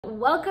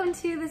Welcome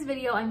to this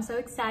video. I'm so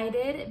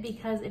excited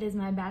because it is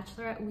my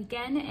bachelorette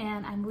weekend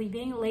and I'm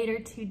leaving later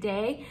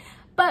today.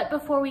 But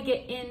before we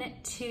get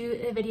into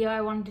the video,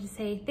 I wanted to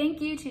say thank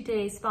you to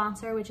today's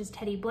sponsor, which is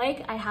Teddy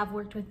Blake. I have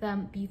worked with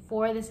them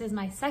before. This is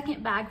my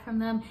second bag from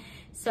them.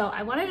 So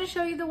I wanted to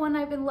show you the one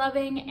I've been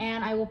loving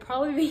and I will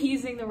probably be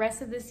using the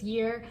rest of this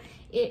year.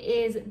 It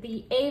is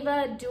the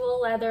Ava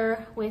dual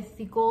leather with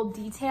the gold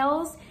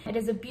details. It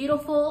is a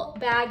beautiful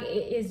bag.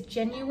 It is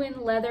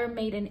genuine leather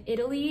made in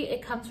Italy.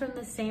 It comes from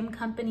the same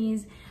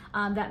companies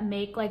that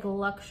make like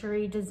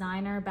luxury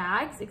designer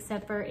bags,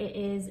 except for it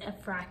is a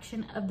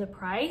fraction of the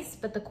price,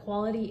 but the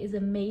quality is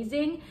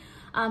amazing.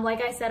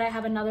 Like I said, I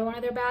have another one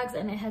of their bags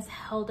and it has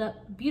held up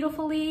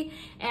beautifully.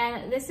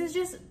 And this is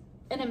just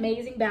an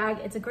amazing bag.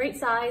 It's a great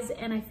size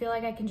and I feel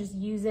like I can just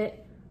use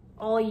it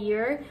all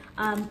year.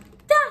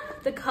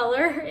 The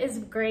color is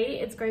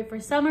great. It's great for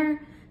summer,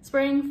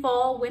 spring,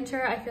 fall,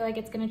 winter. I feel like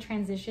it's gonna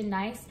transition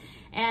nice.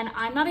 And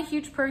I'm not a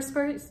huge purse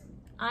person.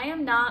 I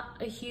am not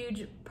a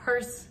huge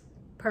purse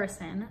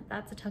person.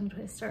 That's a tongue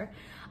twister.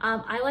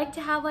 I like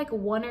to have like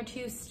one or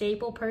two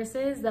staple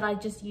purses that I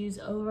just use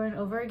over and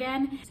over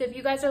again. So if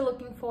you guys are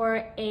looking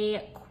for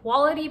a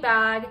quality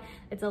bag,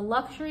 it's a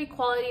luxury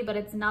quality, but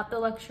it's not the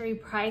luxury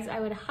price, I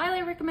would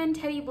highly recommend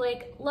Teddy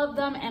Blake. Love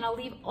them, and I'll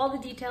leave all the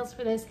details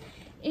for this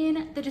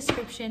in the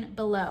description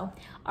below.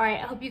 All right,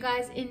 I hope you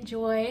guys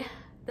enjoy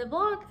the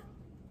vlog.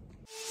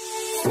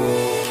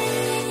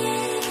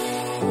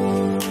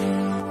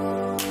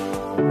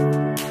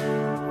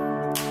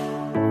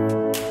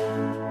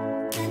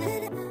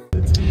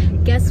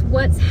 Guess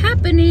what's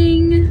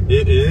happening?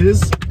 It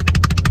is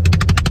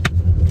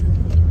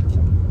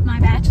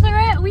my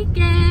bachelorette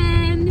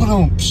weekend.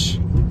 Boom.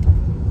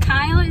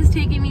 Kyle is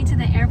taking me to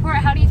the airport.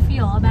 How do you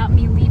feel about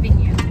me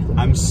leaving you?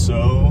 I'm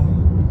so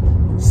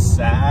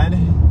sad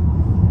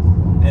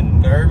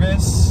and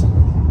nervous.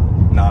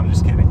 No, I'm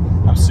just kidding.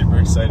 I'm super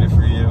excited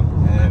for you,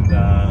 and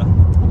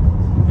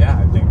yeah,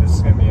 I think this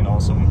is gonna be an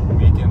awesome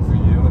weekend for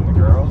you and the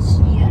girls.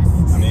 Yes.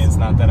 I mean, it's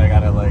not that I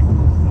gotta like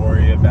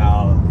worry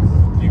about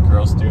you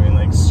girls doing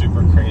like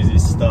super crazy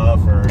stuff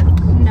or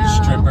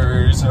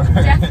strippers or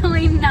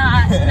definitely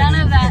not. None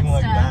of that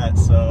like stuff. That.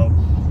 So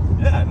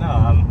yeah, no,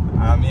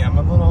 I'm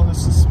a little.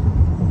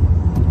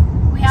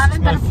 We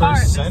haven't been apart.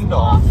 Send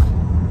off.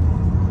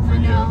 I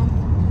know.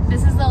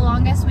 This is the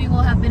longest we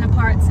will have been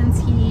apart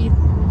since we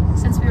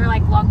were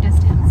like long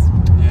distance.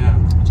 Yeah.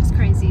 Which is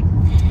crazy.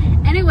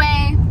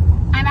 Anyway,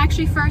 I'm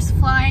actually first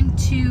flying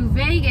to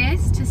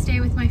Vegas to stay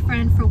with my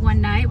friend for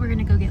one night. We're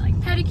gonna go get like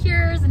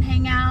pedicures and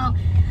hang out.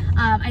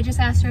 I just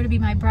asked her to be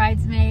my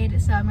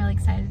bridesmaid, so I'm really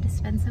excited to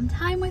spend some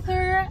time with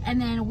her.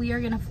 And then we are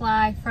gonna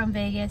fly from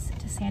Vegas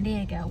to San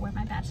Diego, where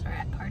my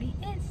bachelorette party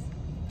is.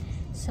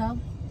 So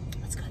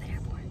let's go to the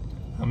airport.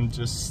 I'm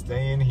just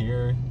staying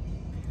here.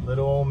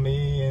 Little old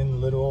me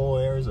in little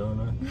old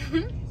Arizona.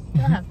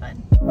 You'll have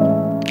fun.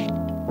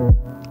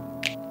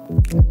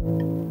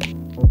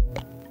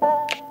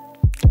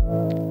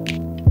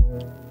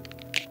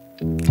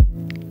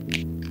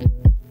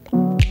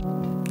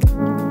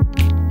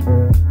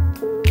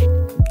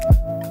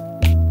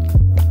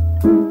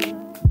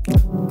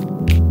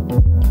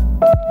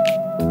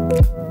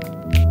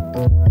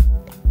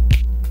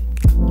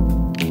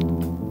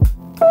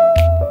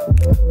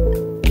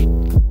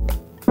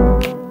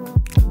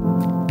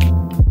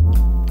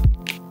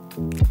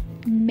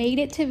 Made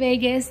it to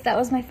Vegas. That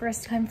was my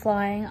first time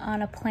flying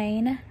on a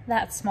plane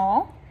that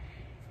small,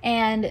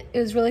 and it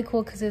was really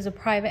cool because it was a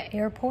private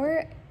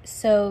airport,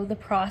 so the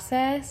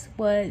process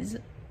was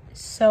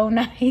so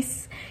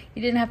nice.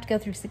 You didn't have to go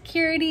through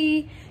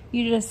security.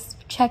 You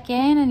just check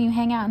in and you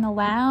hang out in the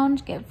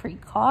lounge, get free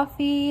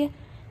coffee,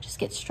 just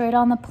get straight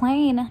on the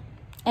plane.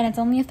 And it's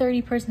only a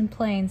 30-person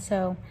plane,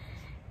 so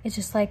it's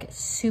just like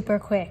super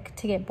quick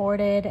to get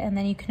boarded, and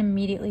then you can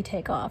immediately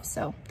take off.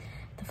 So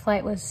the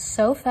flight was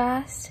so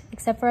fast,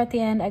 except for at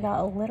the end, I got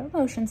a little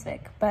motion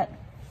sick. But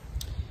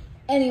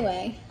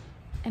anyway,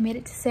 I made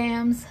it to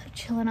Sam's,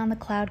 chilling on the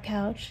cloud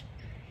couch.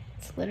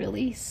 It's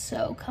literally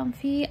so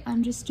comfy.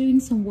 I'm just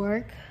doing some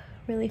work,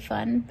 really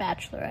fun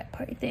bachelorette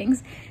party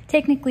things.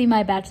 Technically,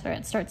 my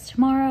bachelorette starts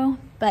tomorrow,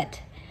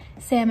 but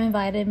Sam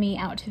invited me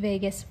out to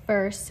Vegas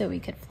first so we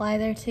could fly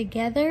there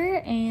together,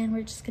 and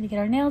we're just gonna get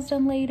our nails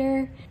done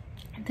later.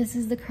 This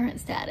is the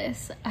current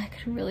status. I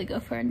could really go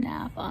for a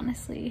nap,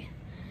 honestly.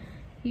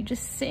 You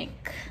just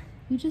sink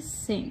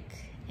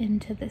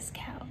into this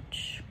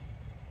couch.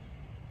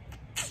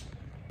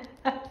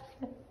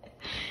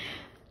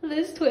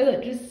 This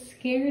toilet just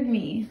scared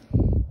me.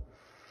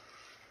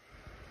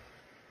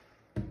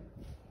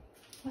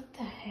 What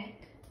the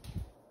heck?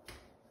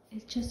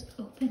 It just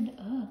opened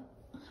up.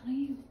 How do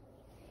you,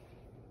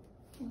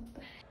 what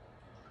the heck?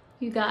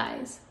 You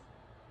guys,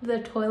 the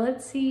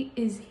toilet seat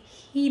is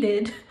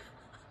heated.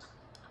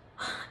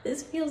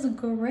 This feels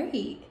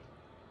great.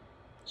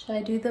 Should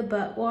I do the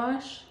butt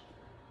wash?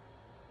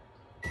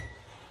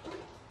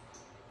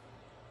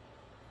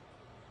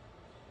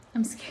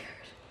 I'm scared.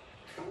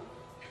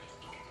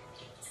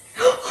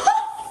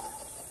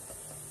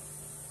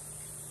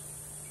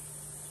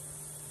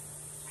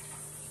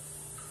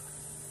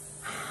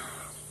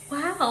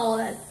 Wow,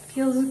 that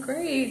feels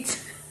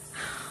great.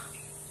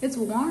 It's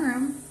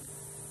warm.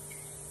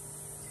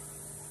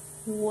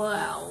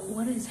 Wow,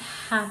 what is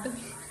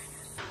happening?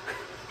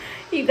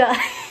 You guys,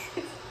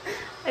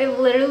 I've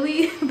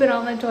literally been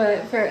on the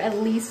toilet for at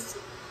least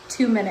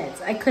 2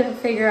 minutes. I couldn't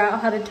figure out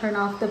how to turn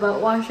off the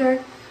boat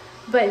washer,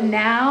 but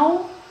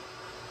now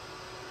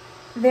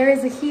there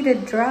is a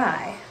heated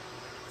dry.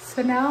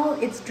 So now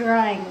it's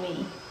drying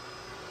me.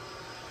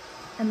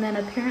 And then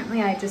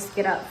apparently I just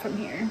get up from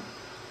here.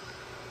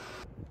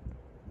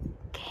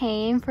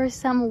 Came for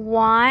some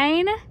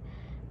wine.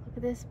 Look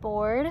at this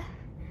board.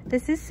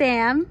 This is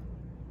Sam.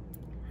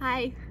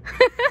 Hi.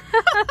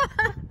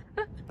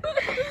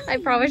 I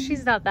promise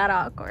she's not that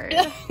awkward.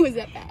 Was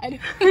that bad?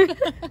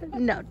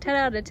 No, 10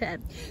 out of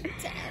 10. 10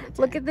 out of 10.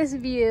 Look at this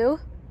view.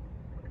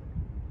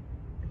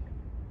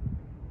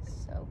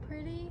 So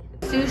pretty.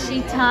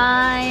 Sushi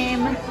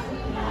time.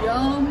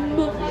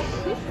 Yum.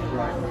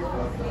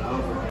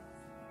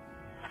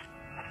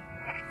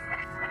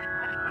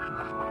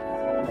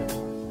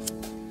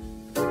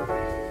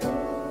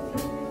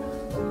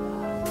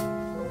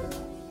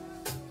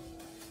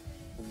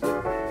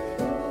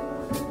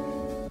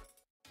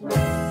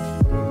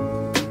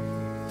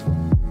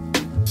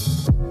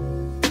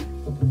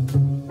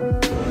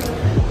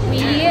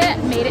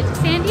 Made it to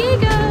San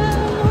Diego.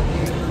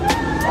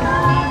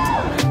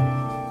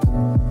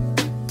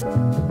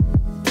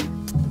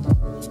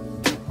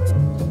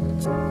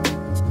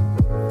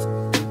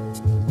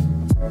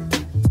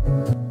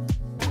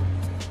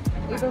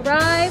 We've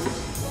arrived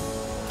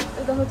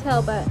at the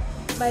hotel, but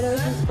my nose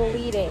is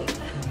bleeding.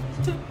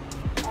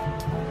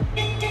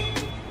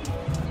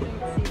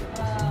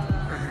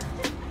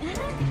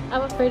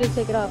 I'm afraid to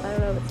take it off. I don't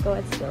know if it's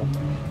going still.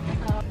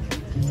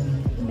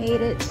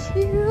 Made it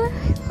to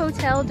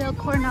Hotel del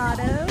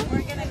Coronado.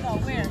 We're gonna go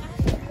where?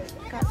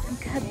 Got some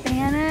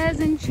cabanas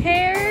and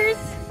chairs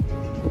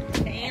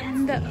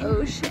and the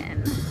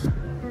ocean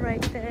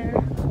right there.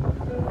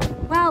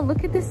 Wow,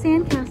 look at the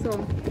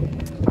sandcastle.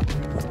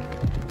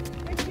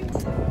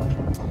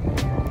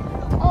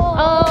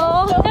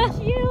 Oh, so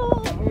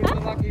cute. Who's the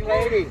lucky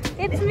lady?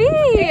 It's me.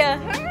 Yeah,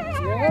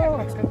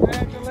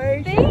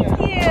 congratulations. Thank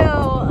you.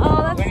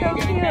 Oh, that's When so are you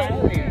getting cute.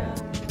 married?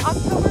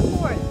 October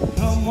 4th.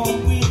 Come on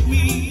with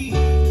me,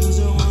 'cause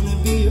I wanna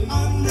be your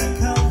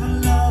undercover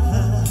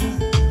lover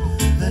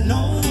that no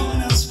one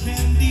else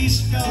can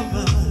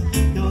discover.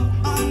 Your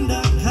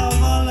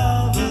undercover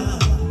lover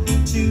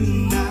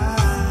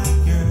tonight,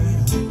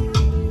 girl,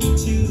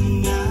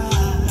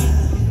 tonight.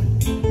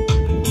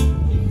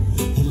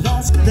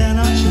 Less than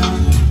a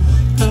charm,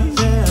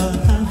 compare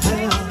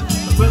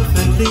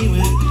perfectly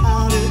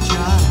without a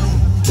try.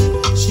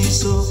 She's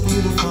so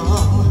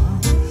beautiful,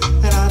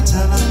 and I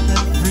tell her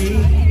every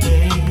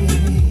day.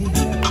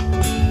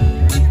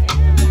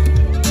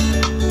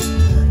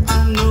 I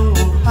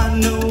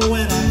know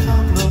when I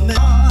compliment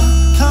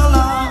her,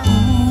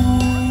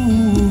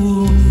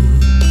 ooh,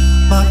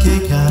 my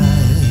cake,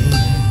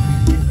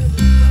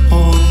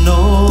 oh no,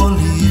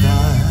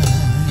 Levi.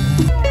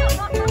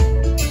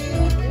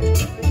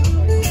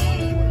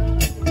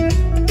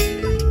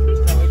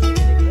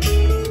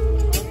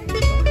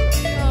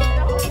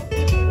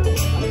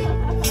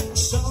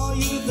 Saw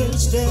you there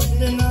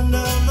standing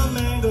under the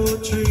mango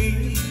tree.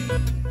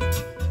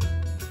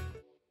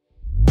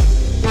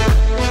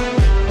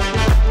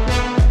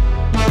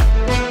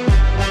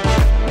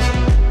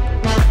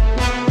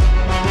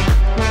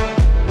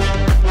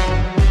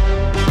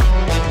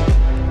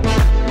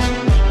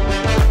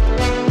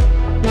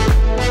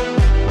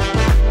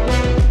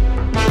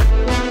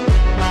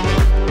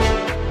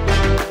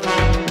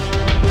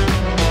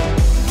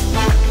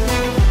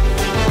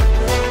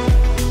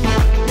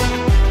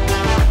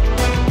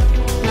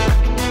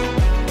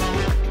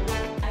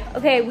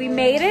 Okay, we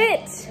made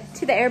it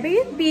to the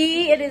Airbnb.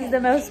 It is the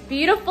most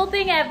beautiful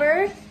thing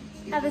ever.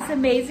 Have this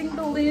amazing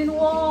balloon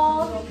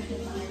wall,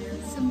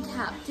 some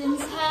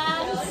captain's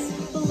hats,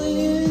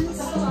 balloons.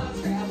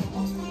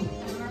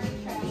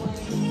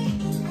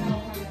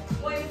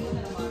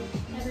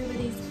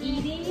 Everybody's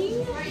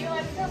eating.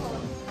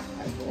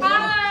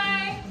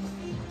 Hi.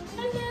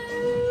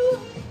 Hello.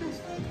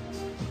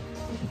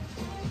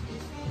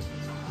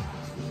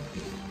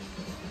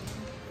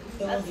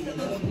 That's the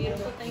most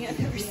beautiful thing I've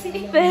ever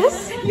seen.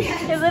 This?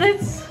 Isn't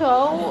it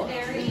so?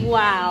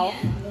 Wow.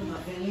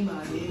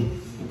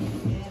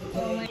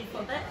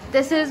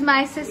 This is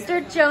my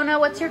sister Jonah.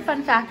 What's your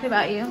fun fact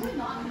about you?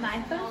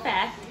 My fun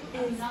fact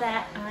is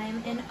that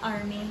I'm an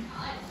army.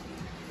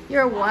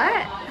 You're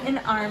what? An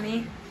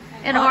army.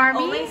 An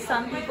army? Only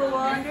some people will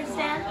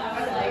understand.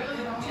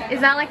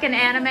 Is that like an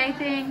anime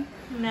thing?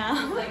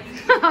 No.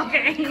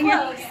 Okay.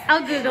 Close.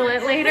 I'll Google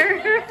it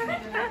later.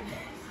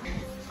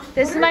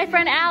 This is my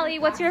friend Allie.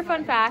 What's your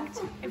fun fact?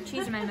 I have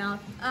cheese in my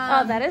mouth.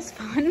 Oh, that is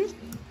fun.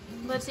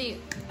 Let's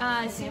see.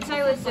 Since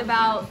I was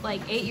about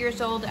like 8 years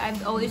old,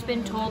 I've always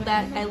been told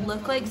that I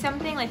look like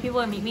something. Like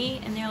people would meet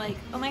me and they're like,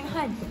 "Oh my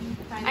God,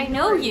 I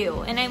know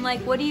you," and I'm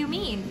like, "What do you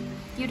mean?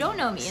 You don't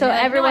know me?" So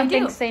like, everyone "No, I do."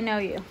 thinks they know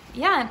you.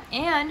 Yeah,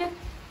 and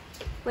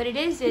what it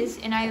is,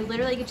 and I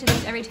literally get to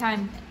this every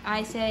time,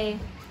 I say,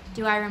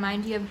 do I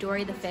remind you of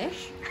Dory the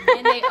fish?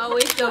 And they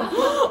always go,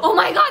 oh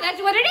my God,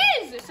 that's what it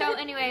is! So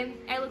anyway,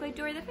 I look like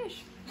Dory the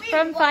fish.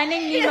 From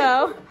Finding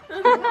Nemo.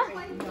 Put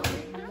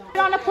it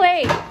on a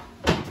plate.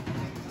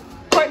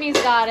 Courtney's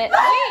got it.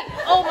 Wait,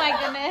 oh my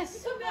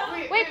goodness.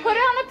 Wait, put it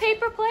on a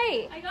paper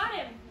plate. I got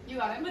him. You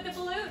got him? With the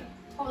balloon.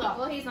 Hold on.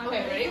 Well, he's not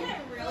Okay, ready?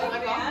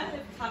 really bad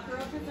if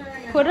cockroaches are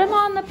in your Put him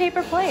on the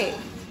paper plate.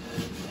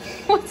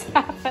 What's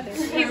happening?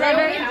 He's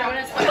under.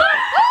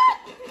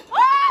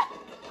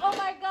 Oh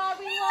my God,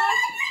 we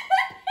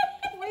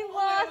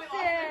lost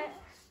it.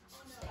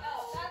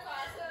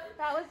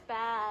 That was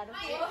bad.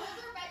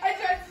 I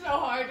tried so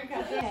hard to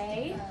catch it.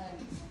 Okay.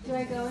 Do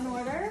I go in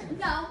order?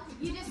 No,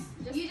 you just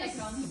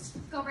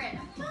go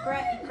random.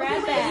 Grab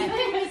that.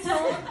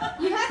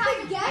 You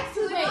have to guess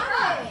who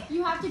got it.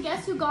 You have to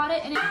guess who got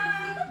it, and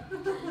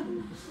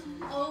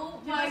Oh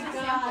my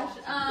gosh.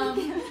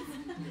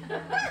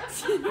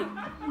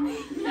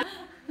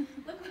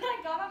 Look what I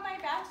got on my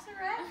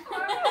Bachelorette.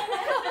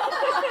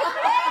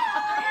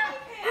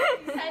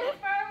 Excited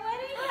for our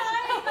wedding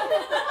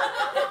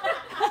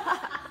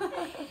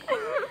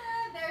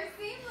They're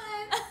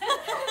seamless.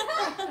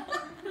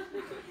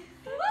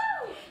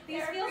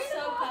 These feel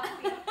so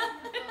comfy.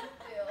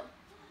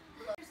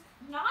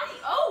 Naughty.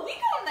 Oh, we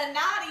got the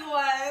naughty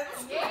ones.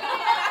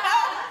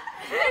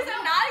 There's a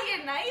naughty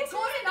and nice.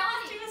 Who's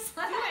naughty?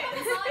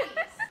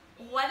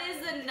 What is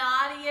the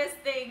naughtiest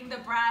thing the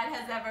bride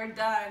has ever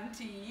done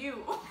to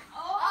you?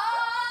 Oh!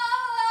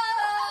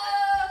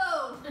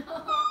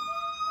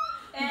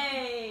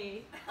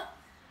 Hey. I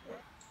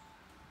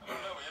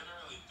don't know, we haven't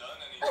really done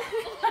anything.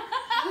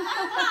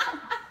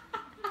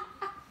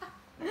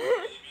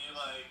 Maybe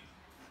like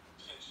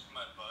pinched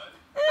my butt.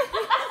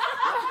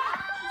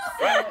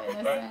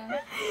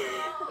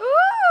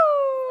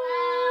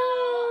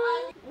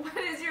 What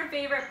is your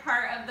favorite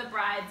part of the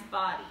bride's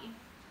body?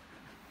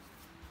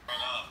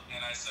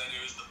 And I said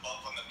it was the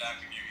bump on the back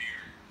of your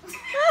ear.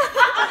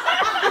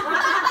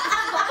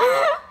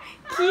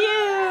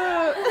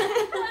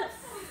 cute.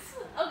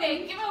 Okay,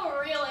 give a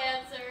real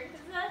answer,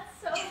 because that's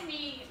so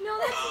mean. No,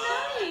 that's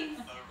nice.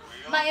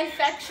 My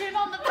infection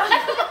on the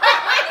back of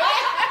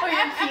Or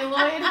your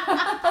keloid.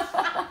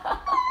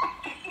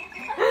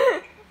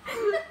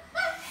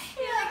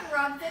 He like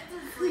rubbed it to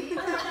sleep.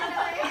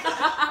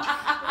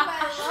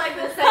 Like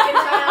the second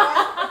child.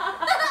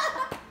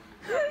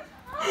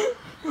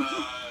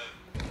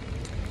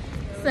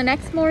 So the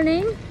next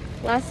morning,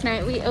 last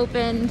night we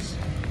opened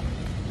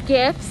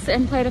gifts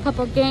and played a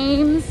couple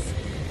games,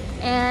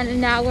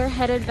 and now we're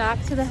headed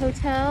back to the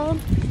hotel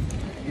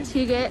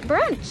to get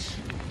brunch.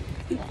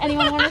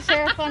 Anyone want to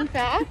share a fun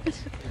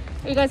fact?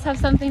 You guys have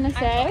something to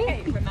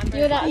say?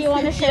 You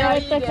want to share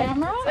with the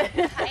camera?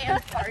 I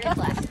farted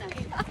last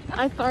night.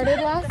 I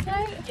farted last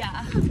night?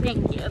 Yeah.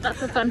 Thank you.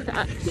 That's a fun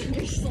fact.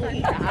 You're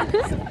sleeping.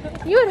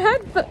 You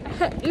had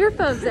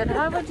earphones in.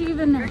 How would you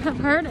even have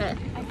heard it?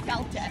 I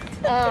felt it.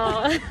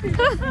 Oh.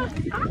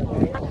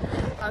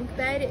 bunk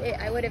bed,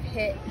 I would have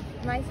hit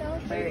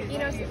myself, or, you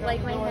know,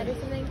 like my head or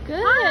something.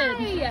 Good.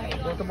 Hi.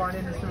 Welcome on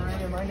into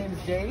Serena. My name is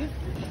Dave.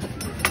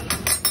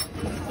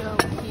 So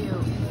cute.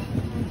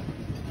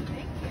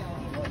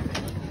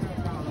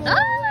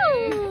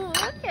 Oh,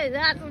 look at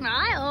that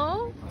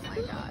smile. Oh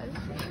my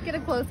gosh. Get a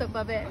close-up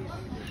of it.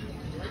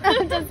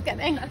 I'm just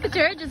kidding.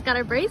 Jared just got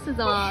her braces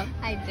off.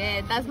 I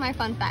did. That's my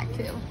fun fact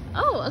too.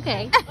 Oh,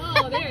 okay.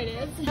 Oh, there it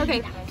is.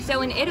 Okay,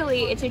 so in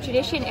Italy, it's a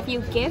tradition if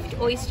you gift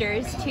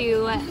oysters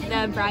to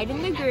the bride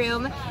and the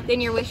groom, then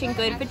you're wishing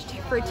good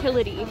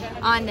fertility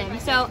on them.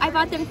 So I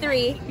bought them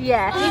 3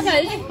 Yes.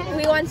 because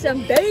we want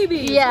some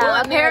babies. Yeah, We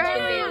want American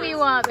apparently we babies.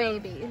 want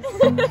babies.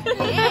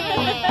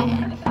 Yeah.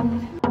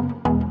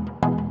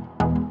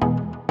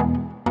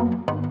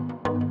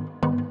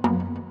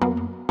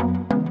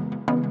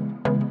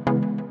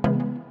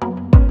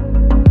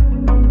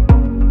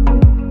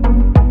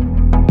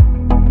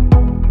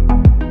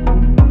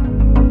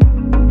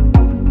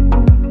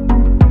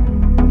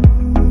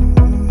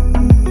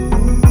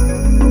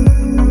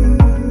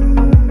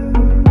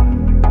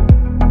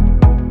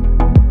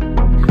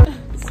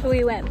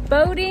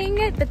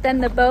 Boating, but then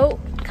the boat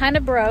kind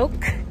of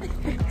broke.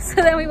 So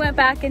then we went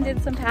back and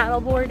did some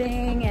paddle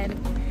boarding,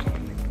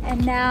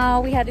 and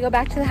now we had to go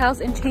back to the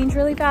house and change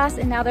really fast,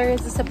 and now there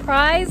is a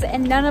surprise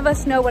and none of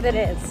us know what it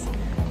is,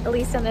 at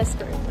least in this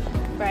group,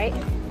 right?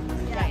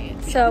 Right.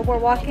 So we're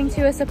walking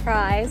to a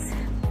surprise.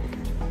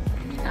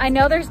 I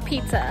know there's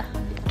pizza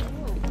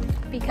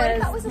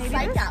because That was a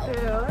psych out.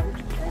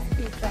 there's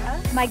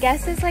pizza. My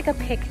guess is like a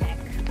picnic.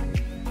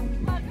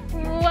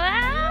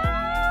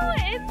 Wow,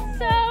 it's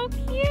so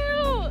cute.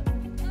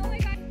 Oh my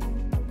God.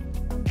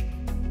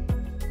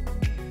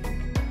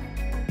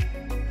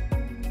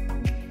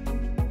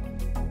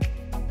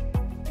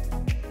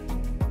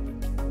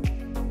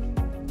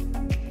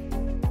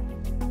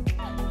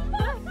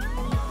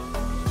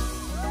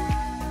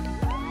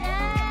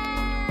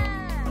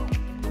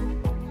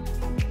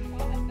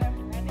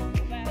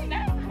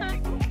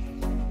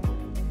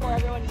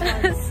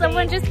 Someone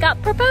Someone just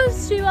got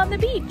proposed to on the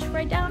beach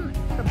right down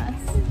from us.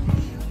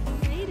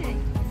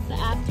 The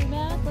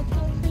aftermath, look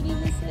how pretty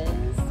this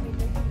is.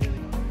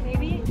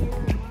 Maybe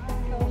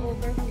go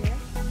over here.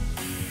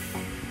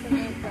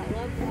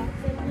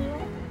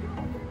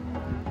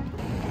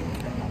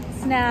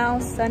 It's now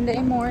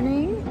Sunday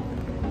morning.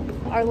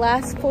 Our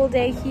last full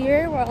day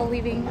here. We're all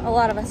leaving. A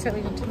lot of us are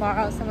leaving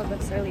tomorrow. Some of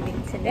us are leaving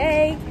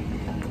today.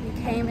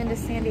 We came into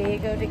San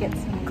Diego to get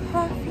some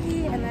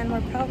coffee, and then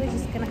we're probably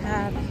just gonna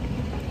have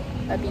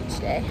a beach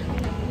day.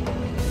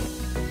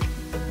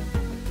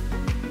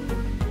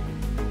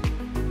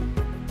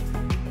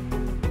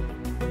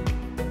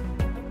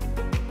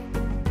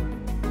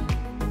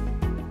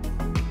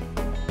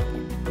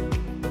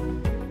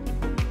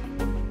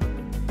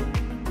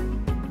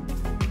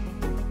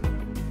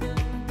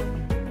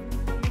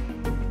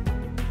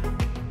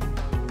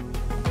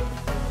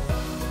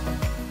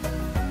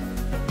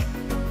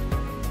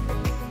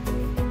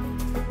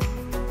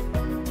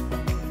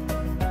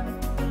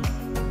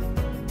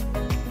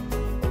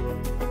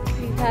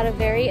 Had a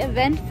very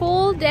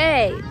eventful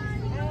day.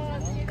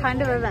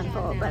 Kind of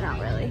eventful, but not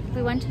really.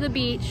 We went to the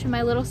beach.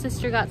 My little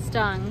sister got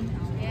stung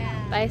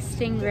by a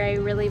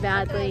stingray really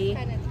badly.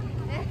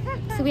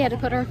 So we had to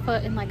put her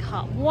foot in like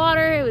hot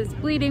water. It was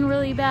bleeding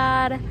really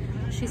bad.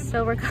 She's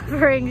still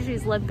recovering.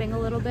 She's limping a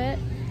little bit.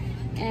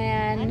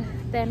 And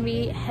then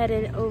we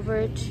headed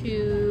over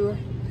to,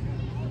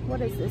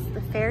 what is this?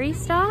 The ferry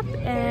stop,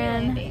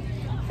 and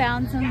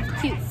found some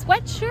cute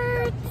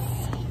sweatshirts.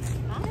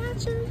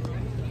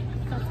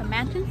 Got some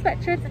matching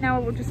sweatshirts, and now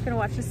we're just gonna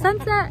watch the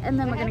sunset, and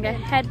then we're gonna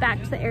head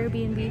back to the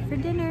Airbnb for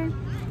dinner.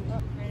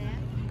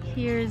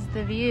 Here's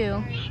the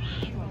view.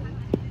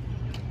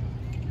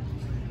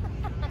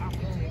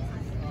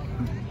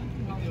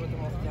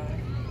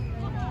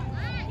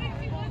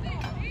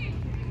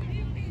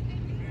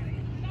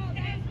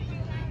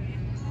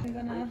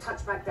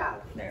 Touch back down.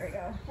 There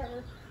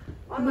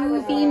we go.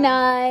 Movie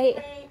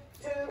night.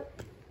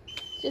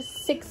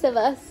 Just 6 of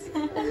us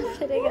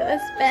sitting in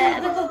this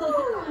bed.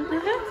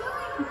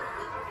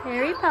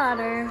 Harry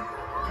Potter.